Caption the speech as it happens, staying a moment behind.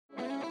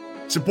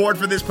Support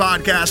for this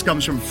podcast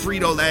comes from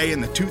Frito-Lay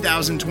and the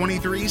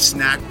 2023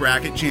 Snack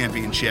Bracket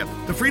Championship.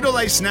 The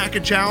Frito-Lay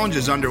Snack Challenge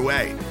is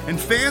underway, and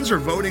fans are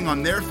voting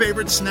on their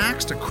favorite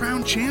snacks to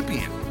crown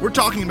champion. We're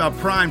talking about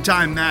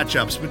prime-time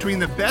matchups between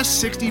the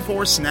best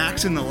 64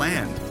 snacks in the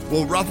land.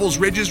 Will Ruffles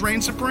Ridges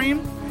reign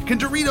supreme? Can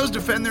Doritos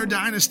defend their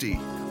dynasty?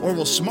 Or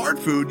will Smart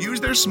Food use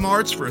their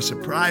smarts for a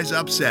surprise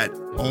upset?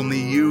 Only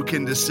you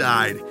can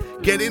decide.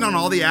 Get in on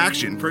all the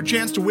action for a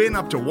chance to win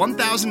up to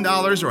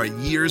 $1,000 or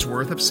a year's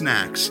worth of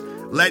snacks.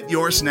 Let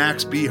your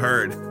snacks be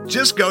heard.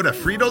 Just go to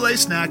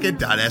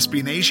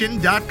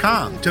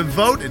fritolaysnacket.sbnation.com to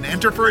vote and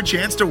enter for a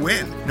chance to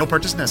win. No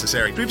purchase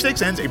necessary.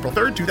 Sweepstakes ends April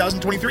 3rd,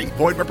 2023.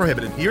 Void where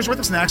prohibited. Year's worth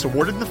of snacks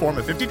awarded in the form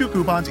of 52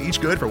 coupons, each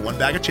good for one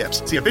bag of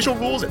chips. See official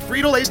rules at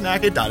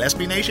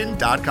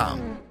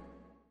fritolaysnacket.sbnation.com.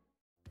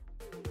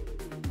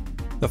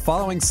 The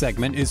following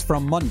segment is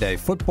from Monday,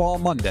 Football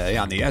Monday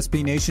on the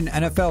SB Nation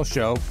NFL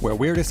Show, where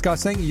we're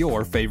discussing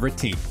your favorite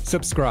team.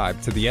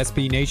 Subscribe to the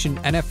SB Nation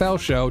NFL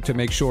Show to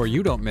make sure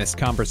you don't miss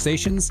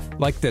conversations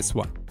like this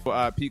one.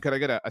 Pete, could I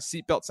get a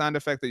seatbelt sound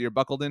effect that you're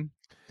buckled in?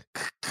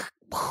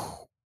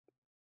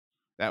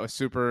 That was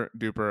super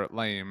duper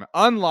lame.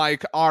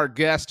 Unlike our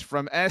guest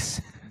from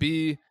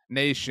SB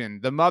Nation,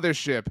 the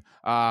mothership.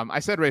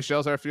 I said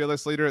Rachel's our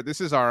fearless leader. This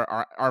is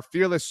our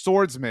fearless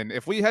swordsman.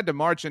 If we had to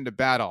march into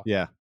battle,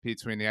 Pete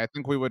Sweeney, I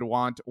think we would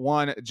want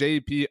one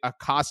JP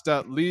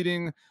Acosta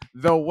leading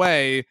the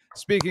way.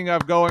 Speaking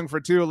of going for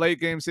two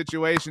late game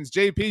situations,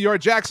 JP, your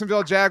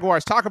Jacksonville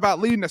Jaguars, talk about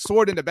leading a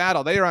sword into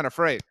battle. They are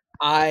unafraid.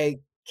 I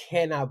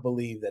cannot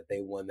believe that they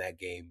won that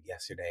game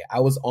yesterday. I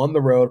was on the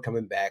road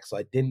coming back, so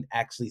I didn't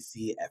actually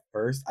see it at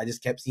first. I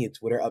just kept seeing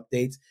Twitter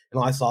updates, and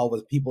all I saw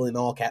was people in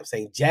all caps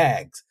saying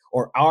Jags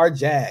or our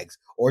Jags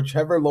or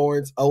Trevor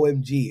Lawrence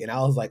OMG. And I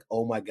was like,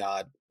 oh my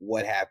God,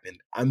 what happened?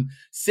 I'm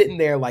sitting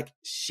there like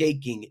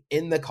shaking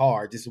in the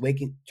car, just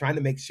trying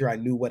to make sure I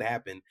knew what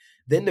happened.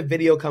 Then the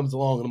video comes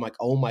along and I'm like,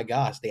 oh my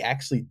gosh, they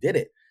actually did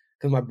it.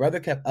 Because my brother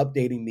kept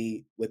updating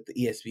me with the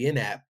ESPN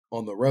app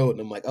on the road.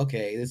 And I'm like,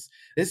 okay, this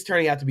is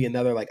turning out to be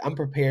another, like, I'm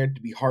prepared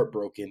to be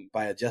heartbroken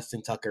by a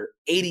Justin Tucker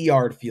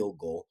 80-yard field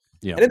goal.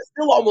 Yeah. And it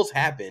still almost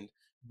happened,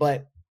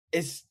 but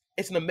it's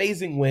an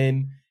amazing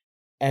win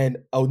and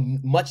a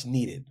much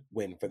needed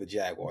win for the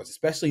Jaguars,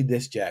 especially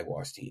this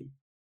Jaguars team.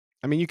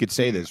 I mean, you could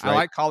say this, right? I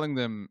like calling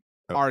them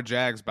our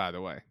Jags, by the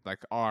way, like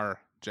our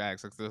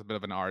Jags. Like there's a bit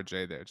of an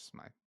RJ there. Just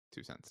my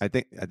 2 cents. I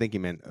think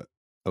you meant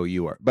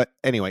OUR. But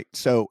anyway,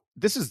 so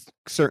this is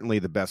certainly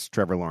the best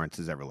Trevor Lawrence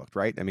has ever looked,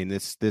 right? I mean,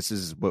 this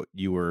is what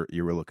you were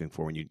looking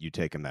for when you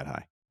take him that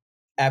high.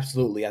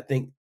 Absolutely. I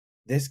think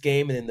this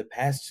game and in the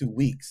past 2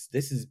 weeks,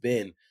 this has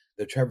been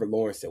the Trevor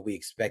Lawrence that we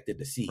expected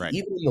to see. Right.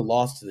 Even in the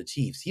loss to the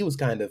Chiefs, he was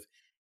kind of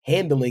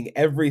handling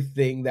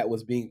everything that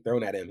was being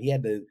thrown at him. He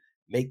had to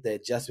make the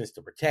adjustments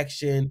to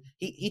protection.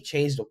 He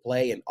changed the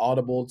play and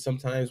audible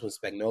sometimes when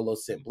Spagnuolo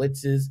sent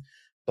blitzes.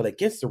 But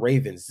against the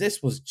Ravens,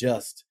 this was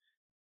just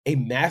a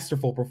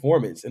masterful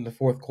performance in the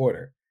fourth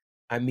quarter.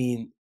 I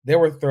mean, there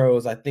were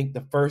throws. I think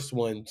the first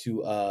one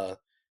to I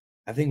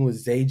think it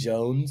was Zay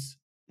Jones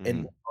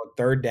and on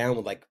third down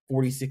with like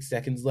 46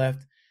 seconds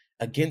left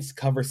against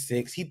cover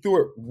 6. He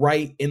threw it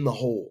right in the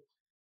hole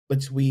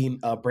between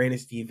Brandon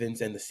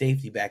Stevens and the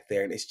safety back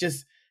there. And it's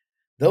just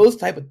those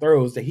type of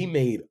throws that he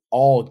made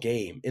all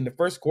game. In the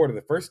first quarter,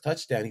 the first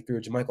touchdown he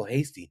threw to JaMychal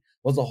Hasty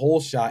was a hole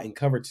shot in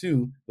cover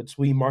 2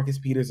 between Marcus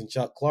Peters and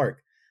Chuck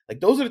Clark. Like,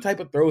 those are the type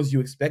of throws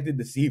you expected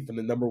to see from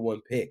the number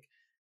 1 pick.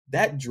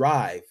 That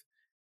drive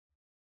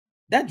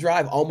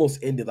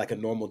almost ended like a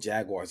normal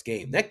Jaguars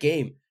game. That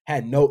game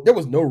there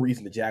was no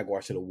reason the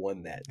Jaguars should have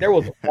won that. There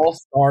was a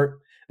false start.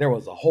 There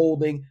was a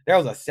holding. There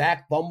was a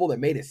sack fumble that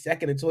made it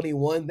 2nd and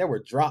 21. There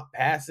were drop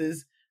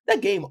passes.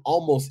 That game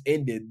almost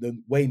ended the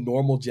way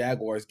normal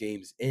Jaguars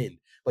games end.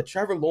 But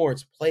Trevor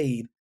Lawrence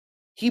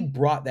he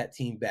brought that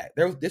team back.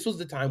 This was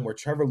the time where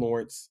Trevor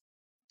Lawrence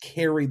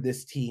carried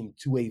this team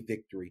to a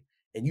victory.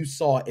 And you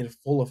saw it in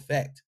full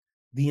effect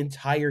the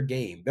entire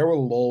game. There were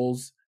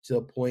lulls to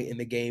a point in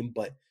the game,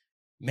 but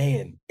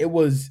man, it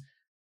was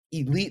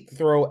elite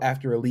throw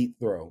after elite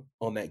throw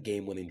on that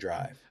game-winning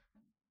drive.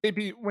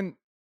 AP, when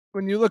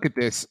you look at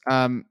this,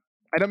 I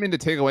don't mean to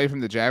take away from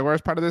the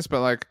Jaguars part of this,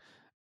 but like,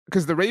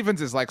 because the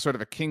Ravens is like sort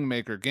of a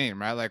kingmaker game,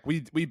 right? Like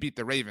we beat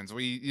the Ravens,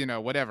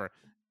 whatever.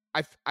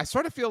 I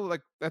sort of feel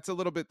like that's a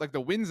little bit like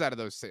the winds out of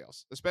those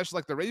sails, especially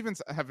like the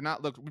Ravens have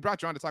not looked. We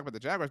brought you on to talk about the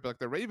Jaguars, but like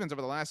the Ravens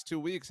over the last 2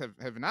 weeks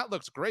have not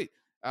looked great.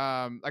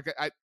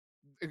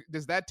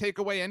 Does that take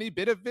away any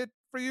bit of it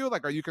for you?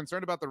 Like, are you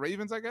concerned about the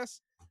Ravens, I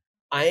guess?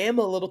 I am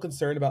a little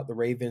concerned about the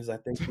Ravens. I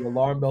think the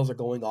alarm bells are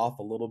going off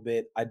a little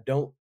bit. I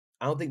don't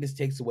think this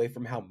takes away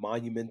from how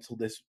monumental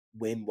this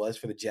win was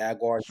for the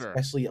Jaguars, sure,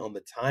 especially on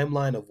the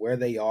timeline of where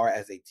they are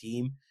as a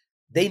team.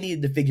 They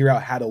needed to figure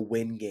out how to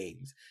win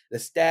games. The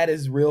stat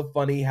is real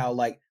funny how,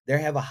 like,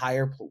 they have a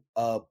higher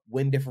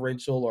win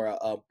differential or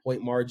a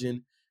point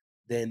margin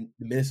than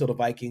the Minnesota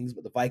Vikings,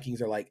 but the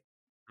Vikings are like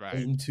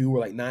 8-2 or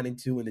like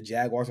 9-2, and the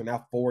Jaguars are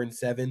now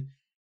 4-7.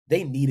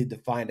 They needed to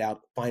find a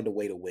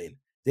way to win.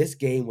 this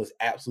game was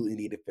absolutely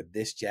needed for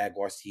this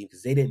Jaguars team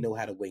because they didn't know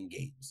how to win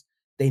games.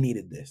 They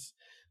needed this.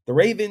 The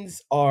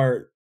Ravens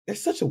they're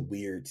such a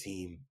weird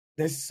team.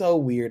 They're so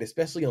weird,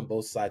 especially on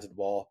both sides of the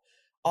ball.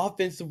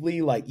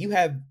 Offensively, like you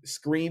have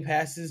screen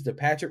passes to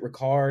Patrick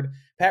Ricard.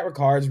 Pat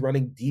Ricard's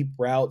running deep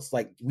routes.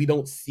 Like we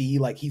don't see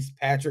like he's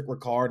Patrick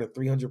Ricard, a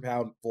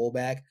 300-pound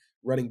fullback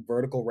running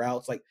vertical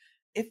routes. Like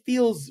it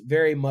feels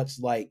very much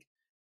like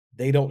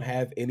they don't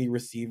have any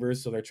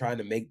receivers, so they're trying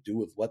to make do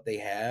with what they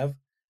have.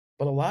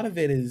 But a lot of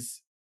it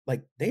is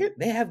like they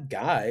have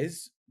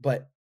guys,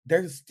 but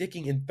they're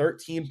sticking in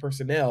 13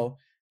 personnel,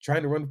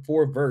 trying to run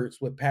 4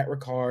 verts with Pat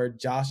Ricard,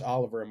 Josh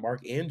Oliver, and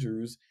Mark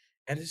Andrews,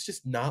 and it's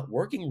just not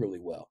working really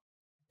well.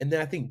 And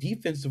then I think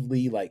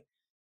defensively, like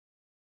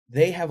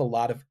they have a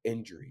lot of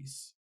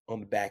injuries on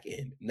the back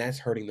end, and that's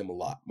hurting them a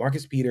lot.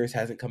 Marcus Peters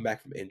hasn't come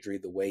back from injury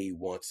the way he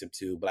wants him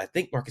to, but I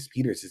think Marcus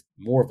Peters is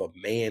more of a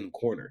man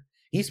corner.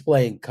 He's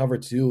playing cover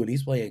 2 and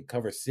he's playing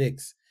cover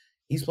 6.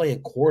 He's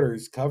playing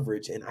quarters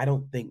coverage, and I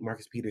don't think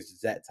Marcus Peters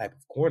is that type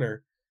of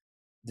corner.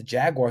 The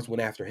Jaguars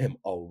went after him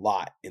a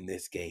lot in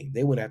this game.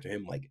 They went after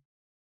him like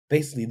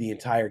basically the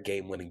entire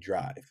game-winning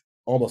drive,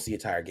 almost the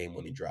entire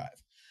game-winning drive.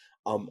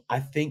 I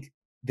think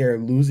they're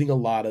losing a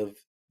lot of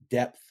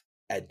depth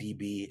at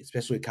DB,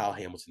 especially with Kyle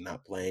Hamilton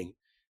not playing,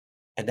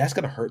 and that's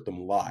going to hurt them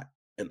a lot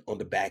and on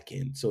the back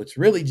end. So it's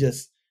really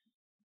just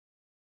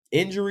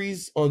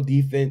injuries on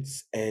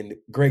defense and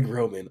Greg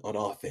Roman on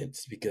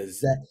offense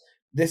because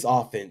this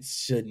offense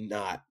should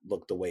not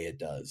look the way it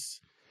does.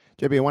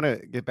 JB, I want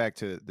to get back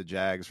to the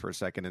Jags for a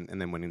second and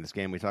then winning this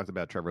game. We talked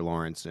about Trevor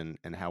Lawrence and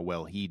how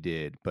well he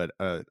did, but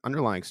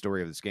underlying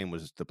story of this game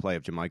was the play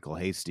of JaMycal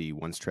Hasty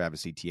once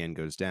Travis Etienne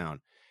goes down.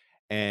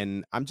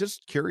 And I'm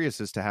just curious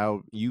as to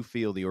how you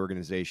feel the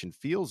organization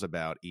feels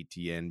about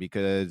Etienne,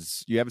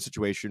 because you have a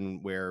situation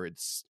where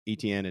it's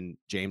Etienne and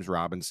James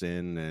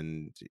Robinson,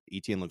 and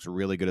Etienne looks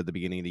really good at the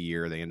beginning of the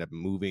year. They end up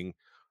moving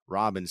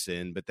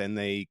Robinson, but then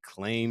they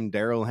claim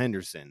Darrell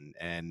Henderson.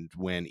 And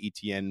when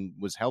Etienne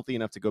was healthy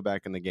enough to go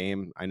back in the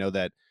game, I know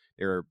that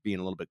they're being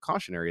a little bit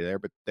cautionary there,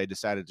 but they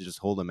decided to just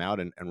hold him out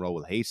and roll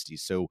with Hasty.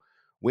 So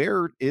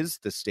where is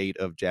the state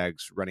of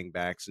Jags running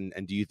backs?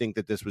 And do you think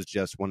that this was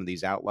just one of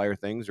these outlier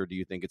things, or do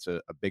you think it's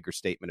a bigger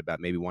statement about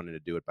maybe wanting to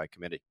do it by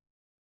committee?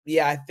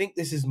 Yeah, I think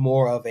this is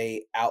more of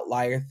a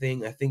outlier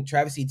thing. I think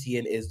Travis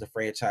Etienne is the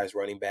franchise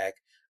running back.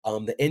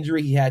 The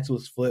injury he had to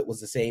his foot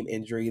was the same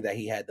injury that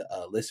he had to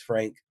Liz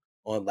Frank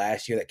on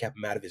last year that kept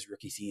him out of his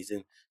rookie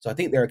season. So I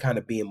think they're kind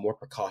of being more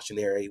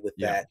precautionary with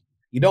that.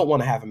 You don't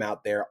want to have him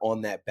out there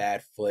on that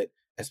bad foot,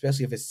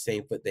 especially if it's the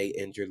same foot they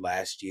injured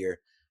last year.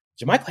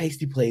 JaMycal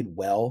Hasty played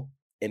well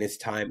in his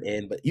time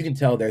in, but you can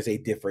tell there's a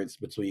difference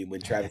between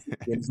when Travis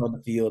is on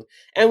the field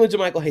and when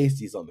JaMycal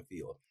Hasty is on the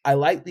field. I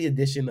like the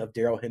addition of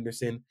Darrell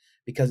Henderson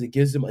because it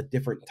gives them a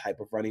different type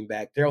of running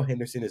back. Darrell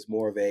Henderson is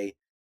more of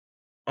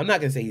I'm not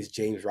going to say he's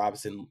James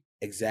Robinson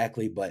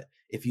exactly, but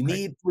if you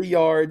need 3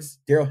 yards,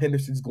 Darrell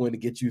Henderson's going to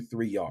get you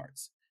 3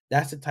 yards.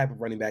 That's the type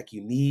of running back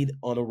you need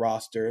on a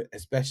roster,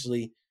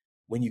 especially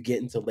when you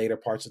get into later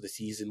parts of the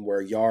season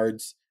where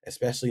yards,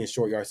 especially in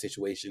short yard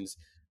situations,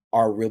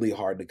 are really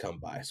hard to come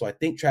by. So I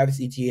think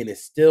Travis Etienne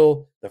is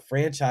still the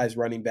franchise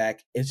running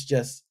back. It's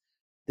just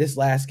this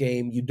last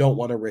game, you don't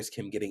want to risk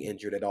him getting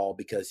injured at all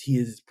because he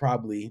is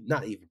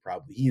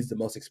he is the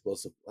most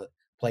explosive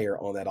player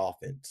on that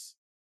offense.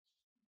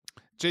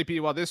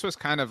 JP, well, this was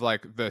kind of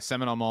like the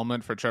seminal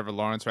moment for Trevor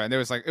Lawrence, right? And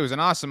it was an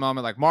awesome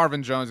moment. Like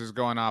Marvin Jones is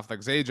going off,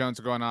 like Zay Jones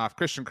is going off,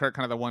 Christian Kirk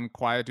kind of the one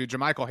quiet dude,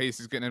 JaMycal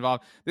Hasty is getting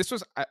involved. This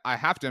was, I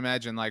have to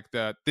imagine, like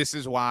this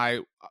is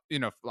why,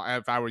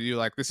 if I were you,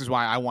 like this is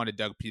why I wanted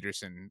Doug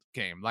Peterson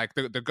game. Like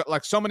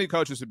like so many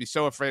coaches would be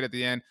so afraid at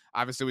the end.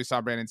 Obviously, we saw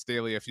Brandon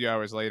Staley a few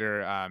hours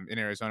later in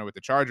Arizona with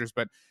the Chargers,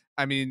 but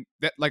I mean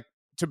that like.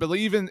 To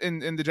believe in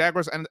the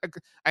Jaguars, and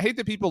I hate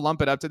that people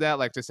lump it up to that,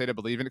 like to say to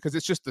believe in it, because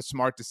it's just the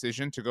smart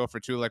decision to go for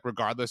 2, like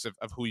regardless of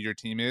who your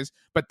team is.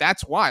 But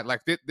that's why, like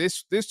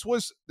this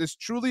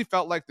truly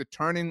felt like the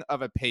turning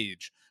of a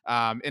page.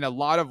 In a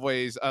lot of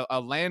ways,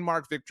 a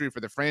landmark victory for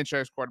the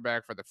franchise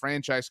quarterback, for the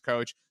franchise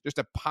coach, just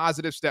a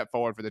positive step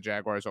forward for the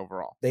Jaguars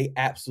overall. They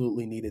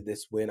absolutely needed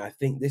this win. I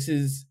think this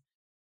is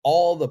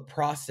all the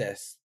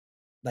process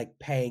like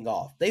paying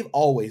off. They've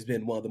always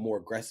been one of the more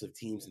aggressive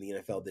teams in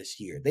the NFL this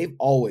year. They've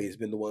always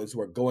been the ones who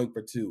are going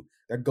for 2.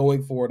 They're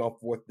going for it on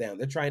 4th down.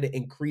 They're trying to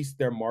increase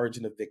their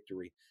margin of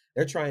victory.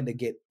 They're trying to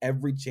get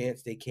every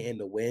chance they can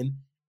to win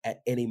at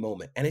any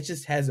moment. And it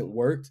just hasn't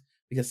worked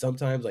because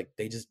sometimes like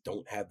they just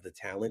don't have the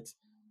talent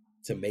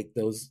to make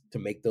those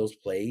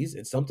plays.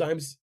 And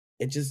sometimes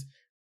it's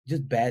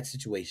just bad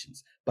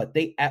situations. But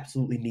they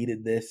absolutely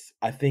needed this.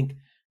 I think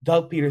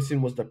Doug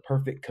Peterson was the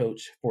perfect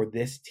coach for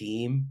this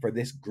team, for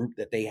this group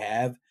that they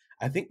have.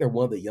 I think they're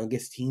one of the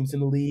youngest teams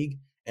in the league,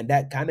 and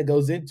that kind of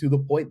goes into the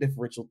point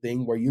differential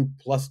thing where you're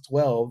plus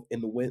 12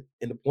 in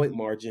the point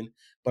margin,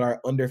 but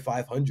are under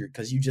 500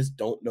 because you just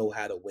don't know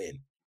how to win.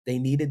 They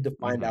needed to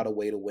find out a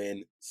way to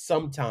win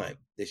sometime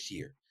this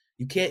year.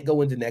 You can't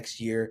go into next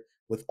year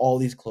with all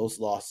these close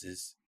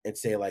losses and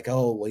say like,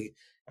 oh,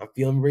 I'm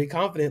feeling very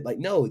confident. Like,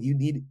 no, you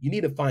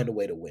need to find a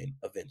way to win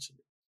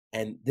eventually.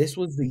 And this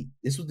was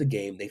the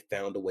game they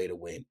found a way to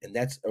win. And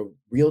that's a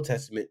real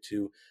testament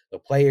to the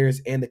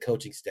players and the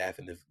coaching staff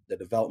and the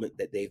development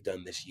that they've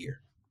done this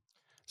year.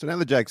 So now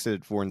the Jags sit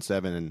at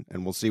 4-7,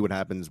 and we'll see what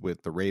happens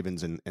with the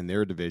Ravens and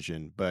their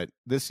division. But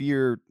this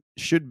year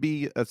should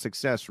be a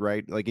success,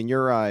 right? Like, in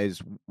your eyes,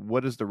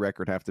 what does the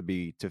record have to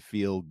be to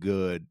feel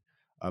good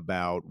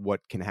about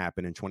what can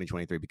happen in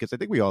 2023? Because I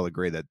think we all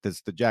agree that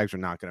the Jags are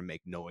not going to make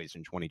noise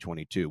in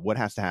 2022. What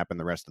has to happen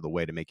the rest of the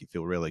way to make you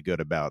feel really good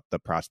about the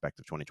prospect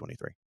of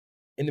 2023?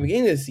 In the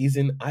beginning of the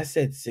season, I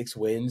said 6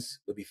 wins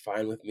would be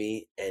fine with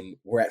me, and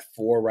we're at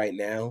 4 right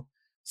now.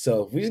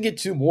 So if we just get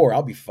 2 more,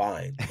 I'll be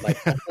fine. Like,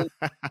 I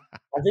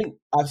think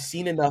I've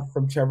seen enough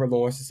from Trevor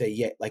Lawrence to say,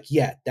 yeah,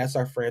 that's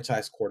our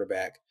franchise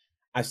quarterback.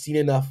 I've seen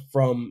enough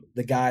from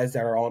the guys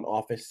that are on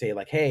offense to say,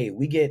 like, hey,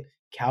 we get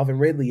Calvin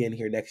Ridley in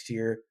here next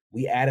year.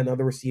 We add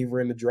another receiver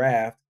in the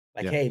draft.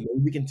 Like, hey,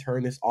 maybe we can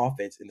turn this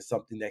offense into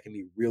something that can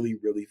be really,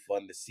 really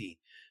fun to see.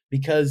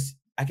 Because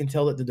I can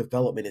tell that the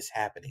development is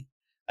happening.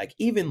 Like,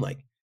 even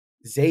like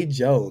Zay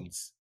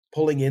Jones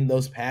pulling in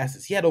those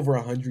passes. He had over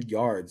 100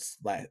 yards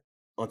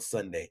on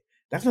Sunday.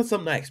 That's not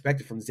something I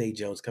expected from Zay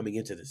Jones coming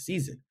into the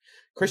season.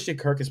 Christian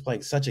Kirk is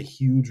playing such a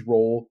huge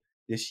role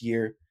this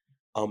year.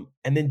 And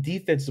then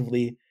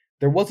defensively,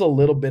 there was a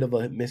little bit of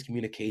a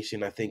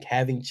miscommunication. I think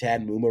having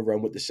Chad Muma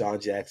run with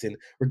Deshaun Jackson,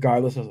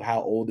 regardless of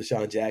how old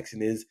Deshaun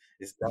Jackson is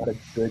not a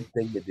good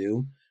thing to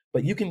do.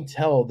 But you can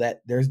tell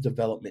that there's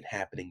development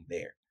happening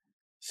there.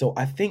 So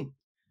I think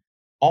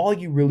all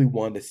you really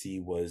wanted to see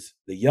was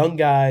the young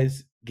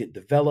guys get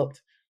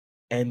developed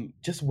and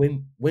just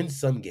win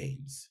some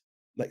games.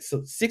 Like,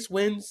 so 6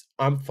 wins,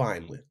 I'm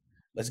fine with.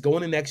 Let's go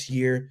into next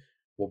year.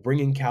 We'll bring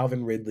in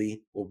Calvin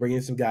Ridley. We'll bring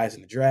in some guys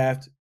in the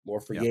draft, more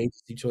free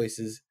agency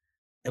choices.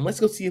 And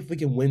let's go see if we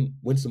can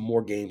win some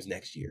more games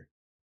next year.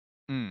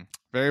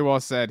 Very well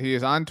said. He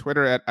is on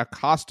Twitter at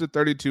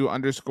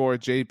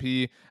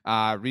Acosta32_JP.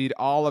 Read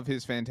all of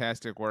his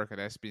fantastic work at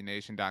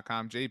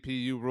SBNation.com. JP,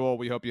 you rule.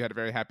 We hope you had a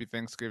very happy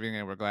Thanksgiving,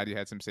 and we're glad you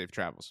had some safe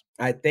travels.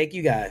 All right. Thank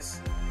you,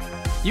 guys.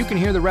 You can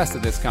hear the rest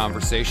of this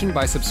conversation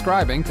by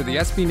subscribing to the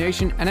SB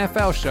Nation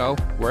NFL Show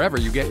wherever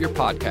you get your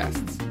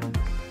podcasts.